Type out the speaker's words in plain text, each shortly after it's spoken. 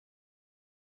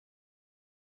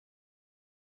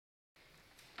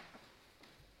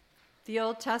The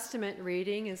Old Testament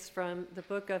reading is from the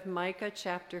book of Micah,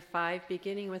 chapter 5,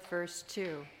 beginning with verse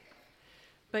 2.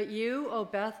 But you, O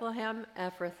Bethlehem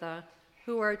Ephrathah,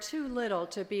 who are too little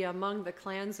to be among the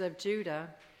clans of Judah,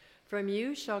 from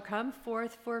you shall come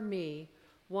forth for me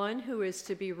one who is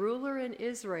to be ruler in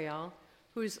Israel,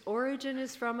 whose origin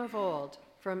is from of old,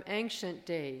 from ancient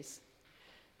days.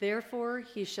 Therefore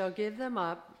he shall give them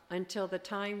up until the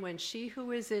time when she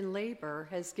who is in labor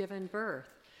has given birth.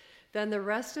 Then the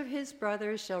rest of his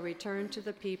brothers shall return to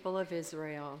the people of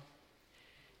Israel.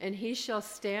 And he shall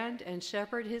stand and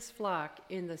shepherd his flock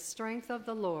in the strength of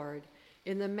the Lord,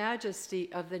 in the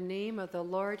majesty of the name of the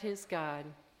Lord his God.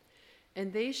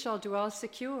 And they shall dwell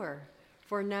secure,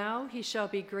 for now he shall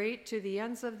be great to the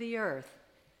ends of the earth,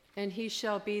 and he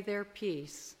shall be their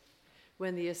peace.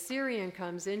 When the Assyrian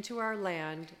comes into our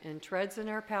land and treads in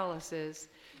our palaces,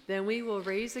 then we will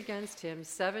raise against him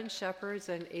 7 shepherds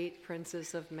and 8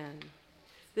 princes of men.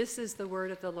 This is the word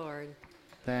of the Lord.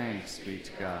 Thanks be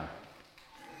to God.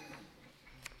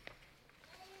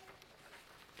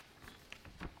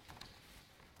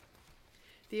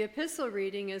 The epistle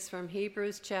reading is from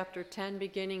Hebrews chapter 10,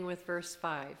 beginning with verse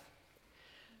 5.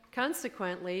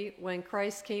 Consequently, when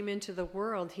Christ came into the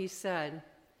world, he said,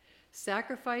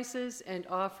 "Sacrifices and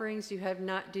offerings you have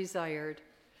not desired,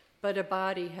 but a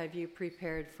body have you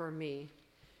prepared for me.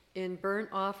 In burnt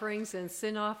offerings and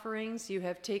sin offerings you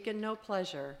have taken no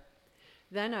pleasure."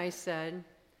 Then I said,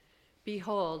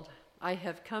 "Behold, I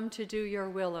have come to do your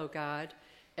will, O God,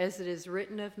 as it is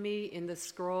written of me in the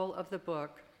scroll of the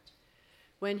book."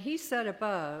 When he said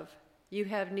above, "You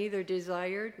have neither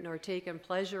desired nor taken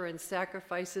pleasure in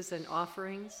sacrifices and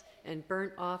offerings, and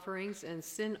burnt offerings and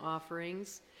sin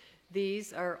offerings,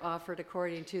 these are offered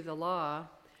according to the law,"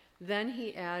 then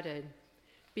he added,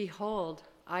 "Behold,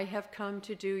 I have come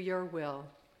to do your will."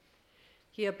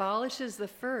 He abolishes the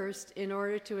first in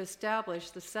order to establish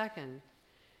the second,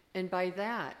 and by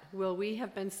that will we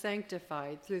have been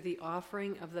sanctified through the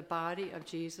offering of the body of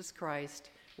Jesus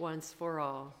Christ once for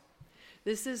all.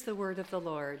 This is the word of the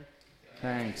Lord.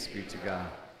 Thanks be to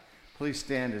God. Please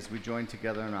stand as we join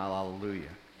together in our Alleluia.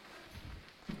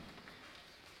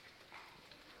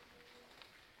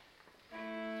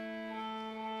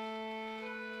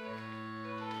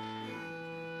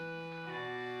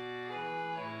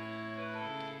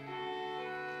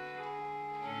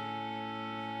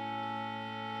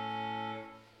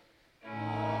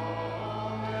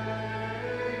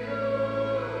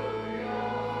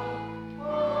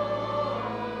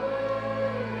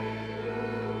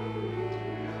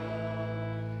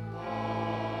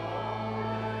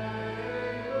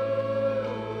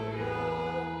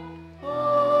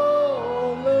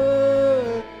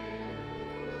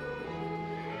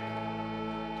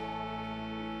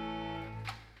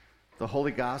 The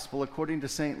Holy Gospel according to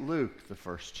St. Luke, the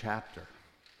first chapter.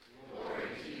 Glory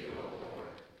to you, O Lord.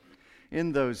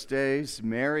 In those days,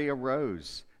 Mary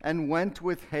arose and went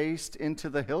with haste into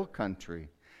the hill country,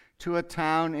 to a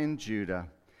town in Judah,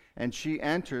 and she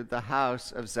entered the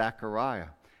house of Zechariah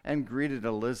and greeted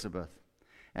Elizabeth.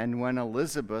 And when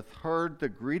Elizabeth heard the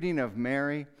greeting of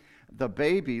Mary, the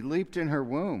baby leaped in her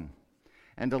womb.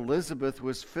 And Elizabeth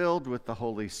was filled with the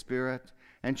Holy Spirit,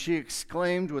 and she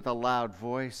exclaimed with a loud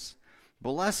voice,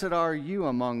 "Blessed are you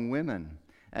among women,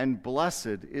 and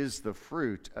blessed is the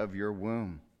fruit of your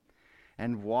womb.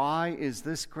 And why is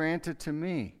this granted to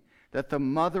me, that the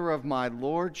mother of my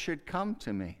Lord should come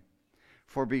to me?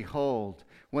 For behold,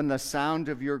 when the sound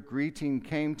of your greeting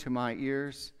came to my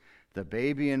ears, the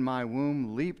baby in my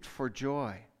womb leaped for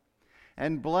joy.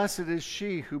 And blessed is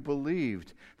she who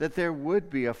believed that there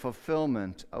would be a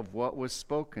fulfillment of what was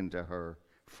spoken to her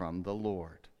from the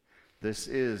Lord." This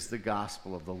is the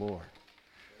gospel of the Lord.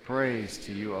 Praise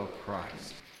to you, O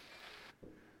Christ.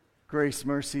 Grace,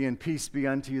 mercy, and peace be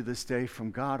unto you this day from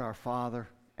God our Father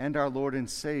and our Lord and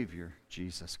Savior,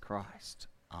 Jesus Christ.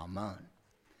 Amen.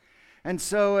 And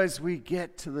so as we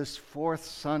get to this 4th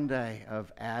Sunday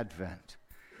of Advent,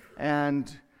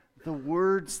 and the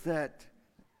words that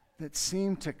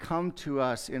seem to come to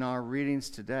us in our readings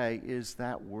today is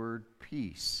that word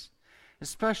peace,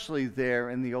 especially there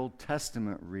in the Old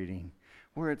Testament reading,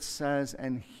 where it says,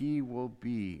 "And he will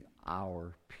be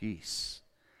our peace."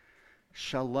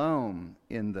 Shalom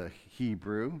in the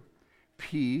Hebrew,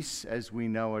 peace as we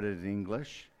know it in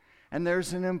English. And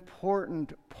there's an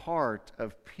important part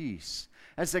of peace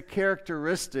as a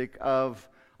characteristic of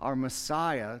our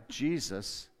Messiah,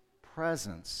 Jesus'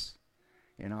 presence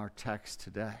in our text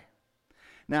today.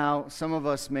 Now, some of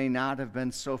us may not have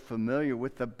been so familiar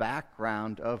with the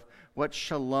background of what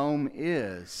shalom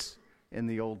is in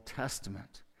the Old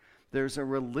Testament. There's a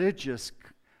religious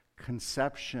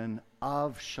conception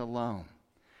of shalom.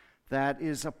 That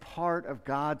is a part of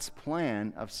God's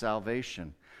plan of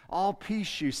salvation. All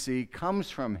peace, you see, comes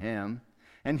from him,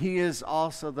 and he is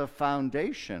also the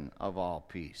foundation of all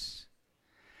peace.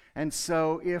 And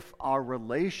so if our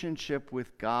relationship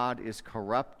with God is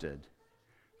corrupted,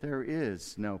 there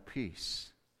is no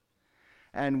peace.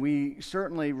 And we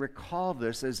certainly recall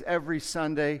this as every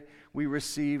Sunday we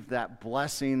receive that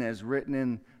blessing as written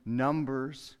in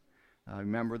Numbers.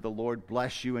 Remember, the Lord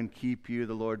bless you and keep you.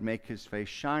 The Lord make his face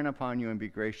shine upon you and be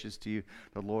gracious to you.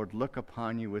 The Lord look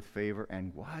upon you with favor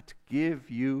and what? Give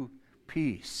you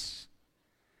peace.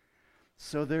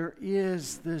 So there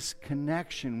is this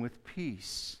connection with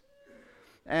peace.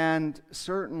 And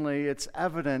certainly it's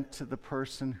evident to the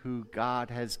person who God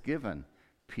has given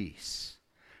peace.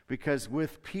 Because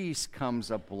with peace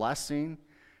comes a blessing,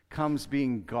 comes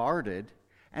being guarded,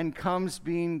 and comes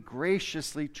being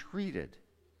graciously treated.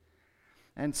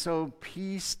 And so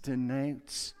peace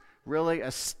denotes really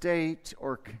a state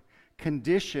or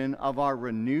condition of our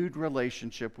renewed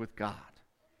relationship with God.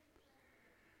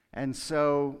 And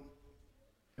so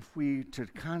if we to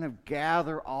kind of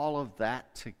gather all of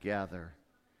that together,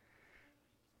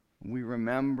 we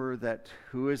remember that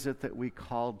who is it that we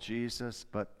call Jesus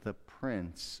but the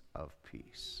Prince of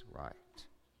Peace, right?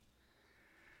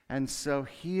 And so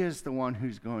he is the one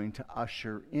who's going to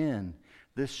usher in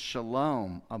this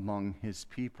shalom among his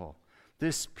people,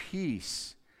 this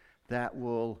peace that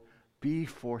will be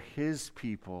for his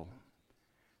people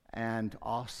and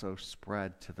also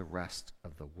spread to the rest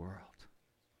of the world.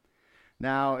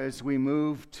 Now, as we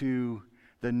move to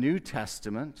the New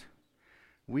Testament,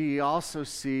 we also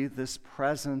see this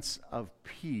presence of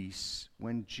peace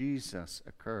when Jesus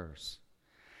occurs.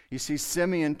 You see,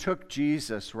 Simeon took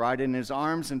Jesus right in his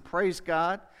arms and praised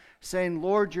God, saying,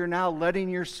 Lord, you're now letting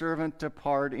your servant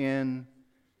depart in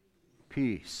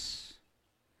peace,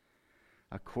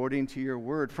 according to your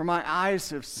word. For my eyes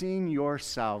have seen your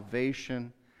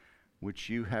salvation, which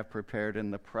you have prepared in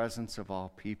the presence of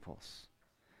all peoples.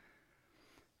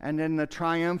 And in the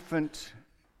triumphant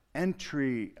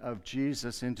entry of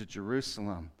Jesus into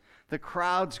Jerusalem, the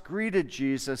crowds greeted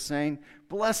Jesus, saying,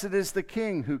 Blessed is the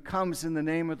King who comes in the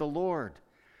name of the Lord.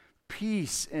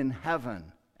 Peace in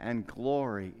heaven and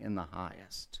glory in the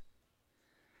highest.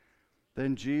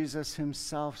 Then Jesus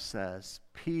himself says,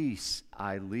 Peace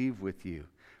I leave with you.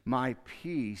 My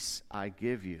peace I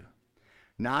give you.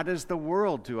 Not as the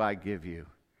world do I give you.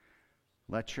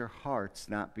 Let your hearts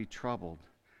not be troubled,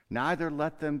 neither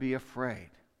let them be afraid.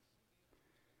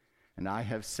 And I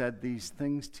have said these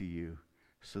things to you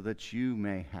so that you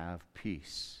may have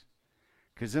peace.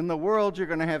 Because in the world you're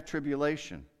going to have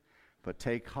tribulation, but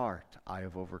take heart, I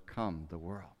have overcome the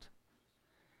world.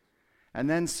 And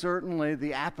then certainly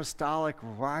the apostolic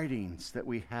writings that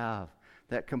we have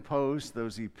that compose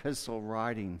those epistle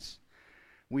writings.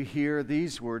 We hear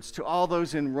these words, to all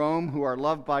those in Rome who are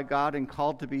loved by God and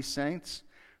called to be saints,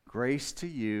 grace to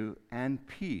you and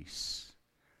peace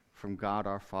from God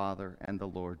our Father and the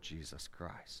Lord Jesus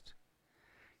Christ.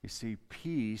 You see,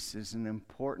 peace is an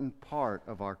important part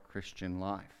of our Christian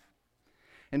life.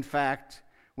 In fact,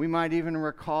 we might even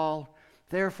recall,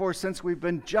 therefore, since we've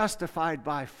been justified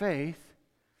by faith,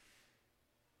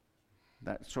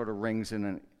 that sort of rings in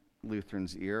a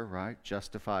Lutheran's ear, right?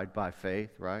 Justified by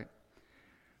faith, right?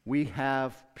 We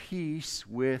have peace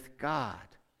with God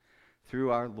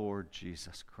through our Lord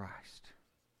Jesus Christ.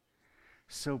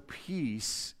 So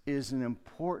peace is an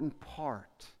important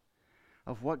part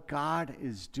of what God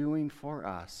is doing for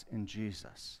us in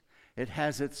Jesus. It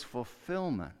has its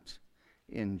fulfillment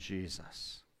in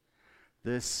Jesus.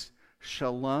 This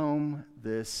shalom,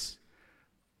 this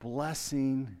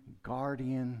blessing,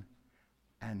 guardian,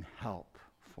 and help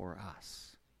for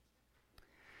us.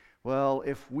 Well,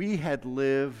 if we had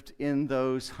lived in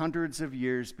those hundreds of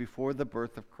years before the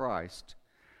birth of Christ,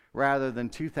 rather than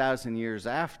 2,000 years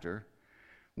after,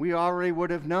 we already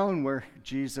would have known where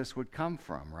Jesus would come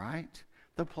from, right?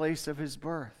 The place of his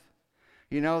birth.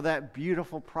 You know, that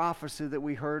beautiful prophecy that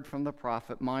we heard from the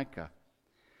prophet Micah.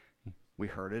 We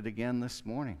heard it again this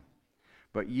morning.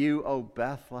 But you, O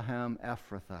Bethlehem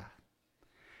Ephrathah,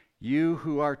 you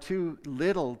who are too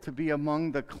little to be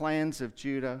among the clans of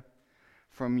Judah,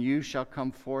 from you shall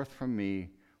come forth from me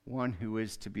one who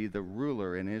is to be the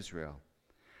ruler in Israel,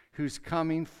 whose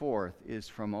coming forth is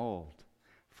from old,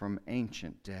 from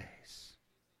ancient days.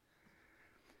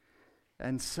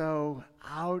 And so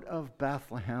out of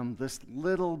Bethlehem, this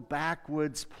little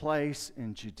backwoods place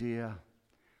in Judea,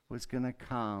 was going to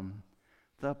come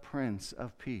the Prince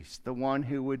of Peace, the one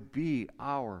who would be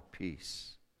our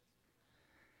peace.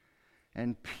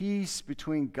 And peace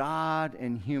between God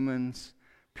and humans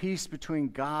peace between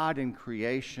God and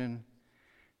creation,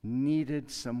 needed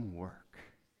some work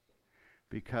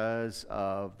because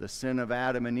of the sin of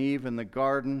Adam and Eve in the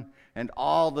garden and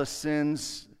all the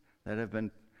sins that have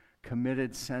been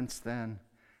committed since then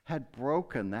had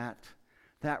broken that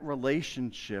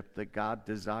relationship that God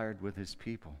desired with his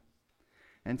people.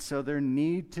 And so there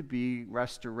need to be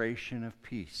restoration of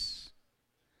peace.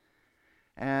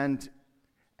 And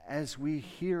as we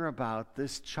hear about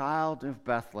this child of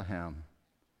Bethlehem,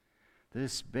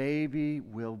 this baby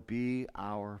will be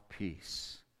our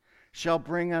peace, shall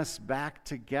bring us back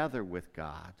together with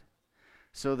God,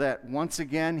 so that once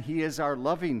again he is our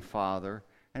loving Father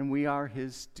and we are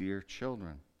his dear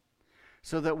children,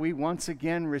 so that we once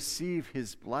again receive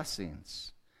his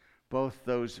blessings, both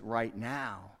those right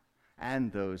now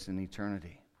and those in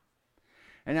eternity.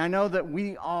 And I know that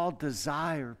we all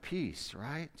desire peace,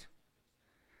 right?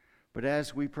 But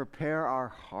as we prepare our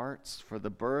hearts for the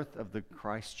birth of the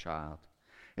Christ child,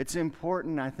 it's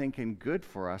important, I think, and good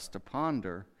for us to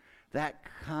ponder that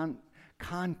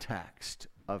context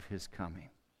of his coming.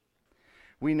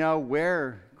 We know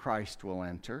where Christ will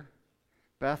enter,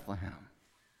 Bethlehem.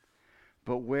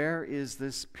 But where is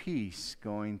this peace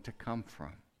going to come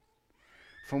from?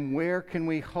 From where can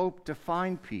we hope to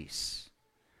find peace?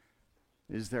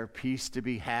 Is there peace to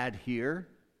be had here,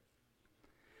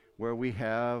 where we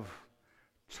have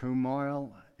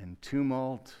turmoil and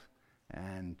tumult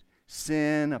and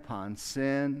sin upon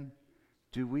sin?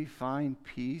 Do we find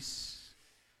peace?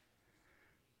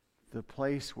 The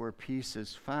place where peace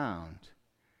is found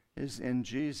is in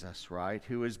Jesus, right?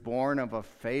 Who is born of a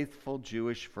faithful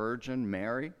Jewish virgin,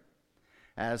 Mary,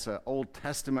 as an Old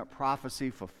Testament prophecy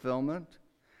fulfillment.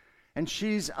 And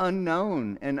she's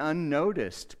unknown and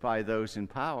unnoticed by those in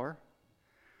power.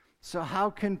 So how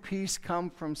can peace come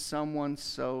from someone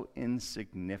so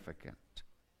insignificant?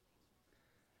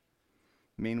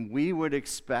 I mean, we would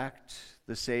expect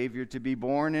the Savior to be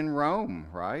born in Rome,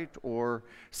 right? Or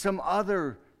some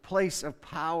other place of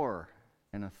power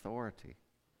and authority.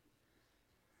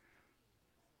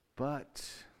 But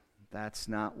that's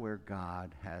not where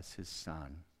God has his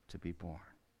Son to be born.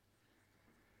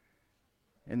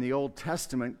 In the Old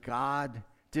Testament, God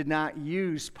did not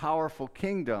use powerful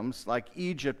kingdoms like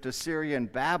Egypt, Assyria,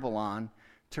 and Babylon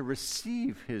to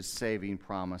receive his saving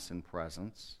promise and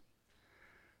presence,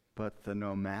 but the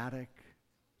nomadic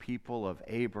people of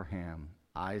Abraham,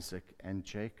 Isaac, and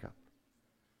Jacob.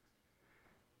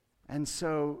 And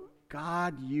so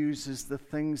God uses the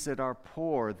things that are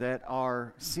poor, that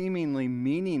are seemingly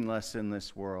meaningless in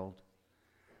this world,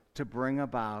 to bring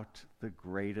about the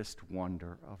greatest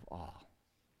wonder of all.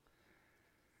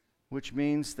 Which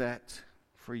means that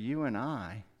for you and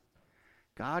I,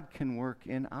 God can work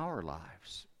in our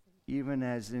lives, even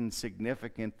as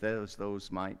insignificant as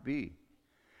those might be.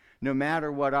 No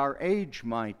matter what our age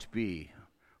might be,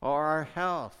 or our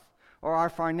health, or our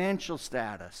financial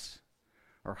status,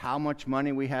 or how much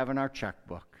money we have in our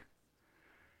checkbook,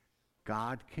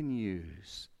 God can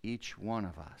use each one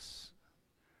of us.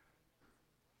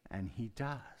 And he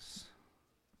does.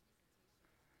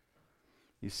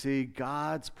 You see,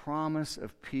 God's promise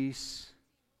of peace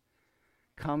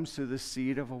comes through the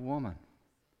seed of a woman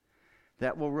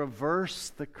that will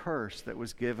reverse the curse that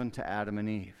was given to Adam and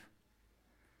Eve.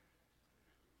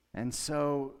 And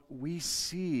so we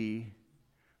see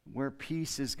where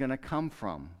peace is going to come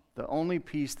from. The only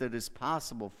peace that is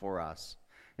possible for us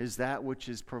is that which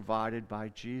is provided by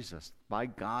Jesus, by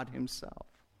God himself.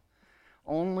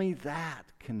 Only that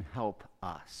can help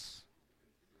us.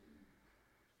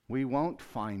 We won't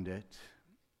find it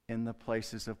in the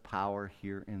places of power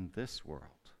here in this world.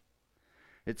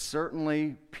 It's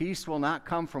certainly, peace will not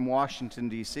come from Washington,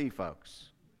 D.C., folks.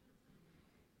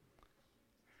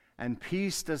 And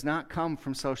peace does not come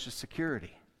from Social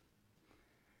Security.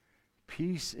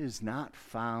 Peace is not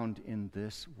found in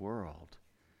this world.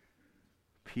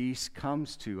 Peace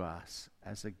comes to us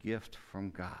as a gift from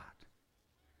God.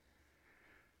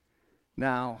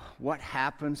 Now, what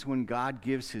happens when God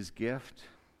gives his gift?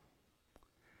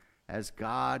 As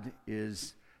God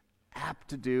is apt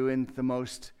to do, in the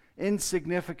most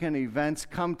insignificant events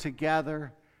come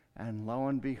together, and lo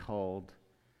and behold,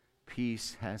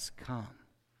 peace has come.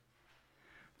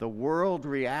 The world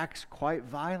reacts quite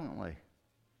violently.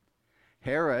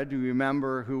 Herod, you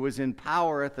remember, who was in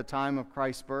power at the time of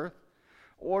Christ's birth,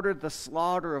 ordered the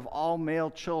slaughter of all male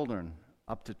children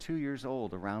up to 2 years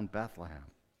old around Bethlehem.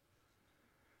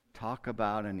 Talk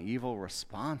about an evil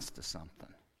response to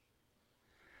something.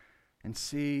 And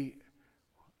see,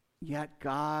 yet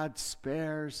God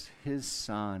spares his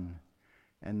son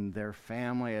and their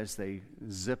family as they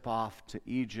zip off to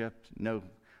Egypt. No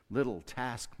little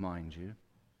task, mind you.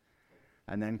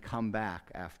 and then come back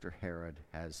after Herod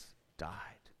has died.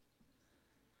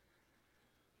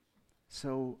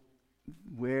 So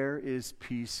where is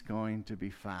peace going to be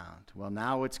found? Well,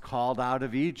 now it's called out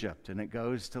of Egypt, and it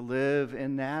goes to live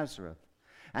in Nazareth.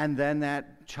 And then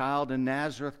that child in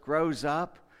Nazareth grows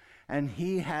up, and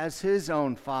he has his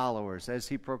own followers as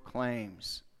he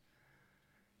proclaims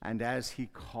and as he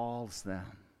calls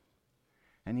them.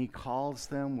 And he calls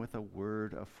them with a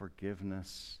word of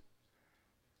forgiveness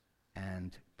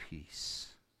and peace.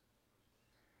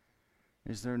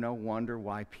 Is there no wonder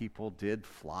why people did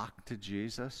flock to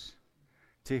Jesus?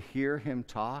 To hear him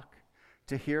talk,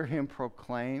 to hear him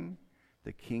proclaim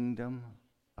the kingdom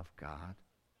of God?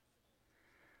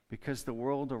 Because the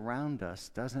world around us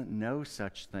doesn't know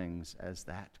such things as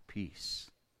that peace.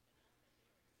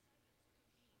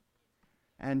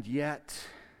 And yet,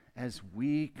 as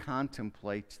we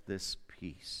contemplate this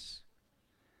peace,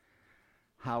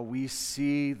 how we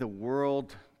see the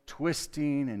world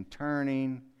twisting and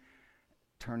turning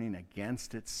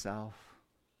against itself,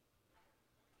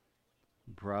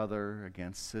 brother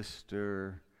against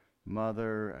sister,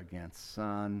 mother against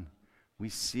son. We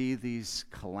see these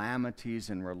calamities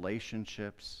in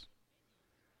relationships,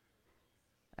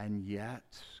 and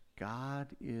yet God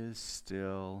is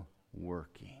still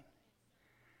working.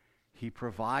 He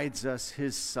provides us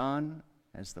his Son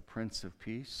as the Prince of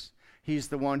Peace. He's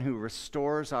the one who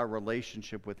restores our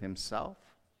relationship with himself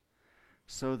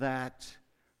so that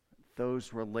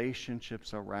those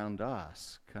relationships around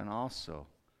us can also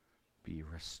be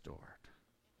restored.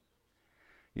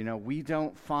 You know, we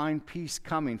don't find peace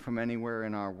coming from anywhere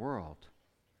in our world,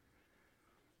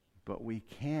 but we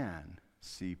can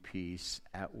see peace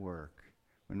at work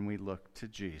when we look to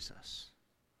Jesus,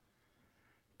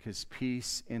 because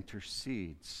peace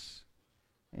intercedes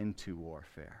into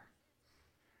warfare.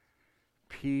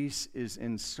 Peace is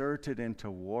inserted into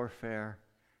warfare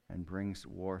and brings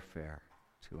warfare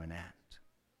to an end.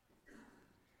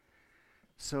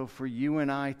 So for you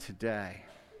and I today,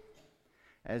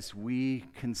 as we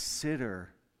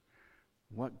consider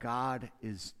what God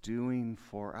is doing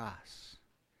for us,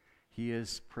 he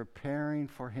is preparing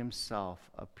for himself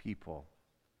a people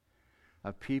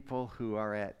who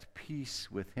are at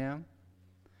peace with him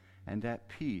and at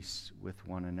peace with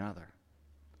one another.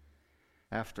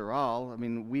 After all,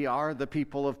 we are the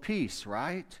people of peace,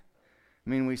 right?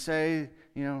 We say,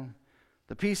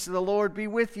 the peace of the Lord be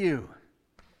with you.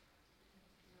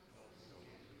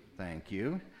 Thank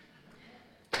you.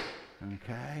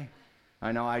 Okay.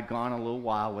 I know I'd gone a little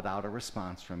while without a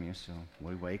response from you, so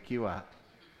we wake you up.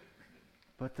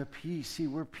 But the peace, see,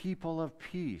 we're people of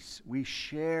peace. We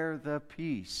share the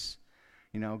peace.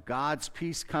 God's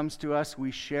peace comes to us,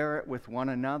 we share it with one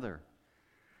another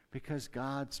because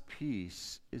God's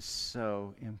peace is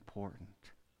so important.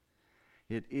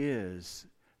 It is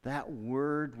that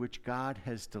word which God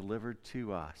has delivered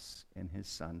to us in his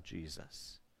Son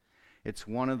Jesus. It's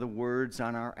one of the words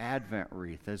on our Advent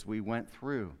wreath as we went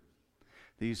through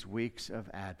these weeks of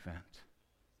Advent.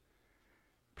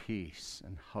 Peace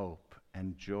and hope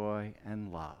and joy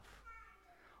and love.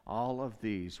 All of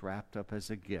these wrapped up as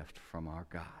a gift from our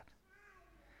God.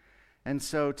 And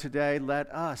so today,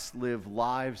 let us live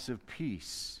lives of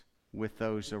peace with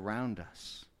those around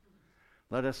us.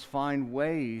 Let us find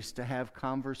ways to have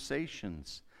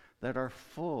conversations that are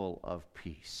full of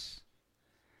peace.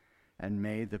 And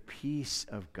may the peace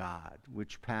of God,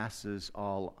 which passes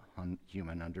all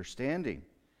human understanding,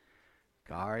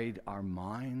 guide our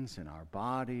minds and our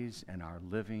bodies and our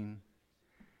living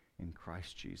in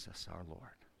Christ Jesus our Lord.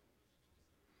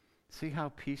 See how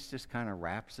peace just kind of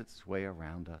wraps its way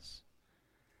around us?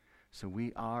 So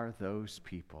we are those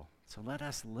people. So let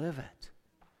us live it,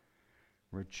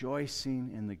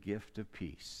 rejoicing in the gift of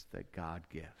peace that God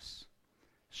gives.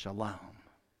 Shalom.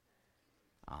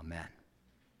 Amen.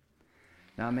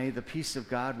 Now may the peace of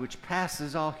God, which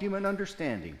passes all human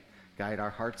understanding, guide our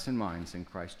hearts and minds in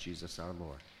Christ Jesus our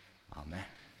Lord. Amen.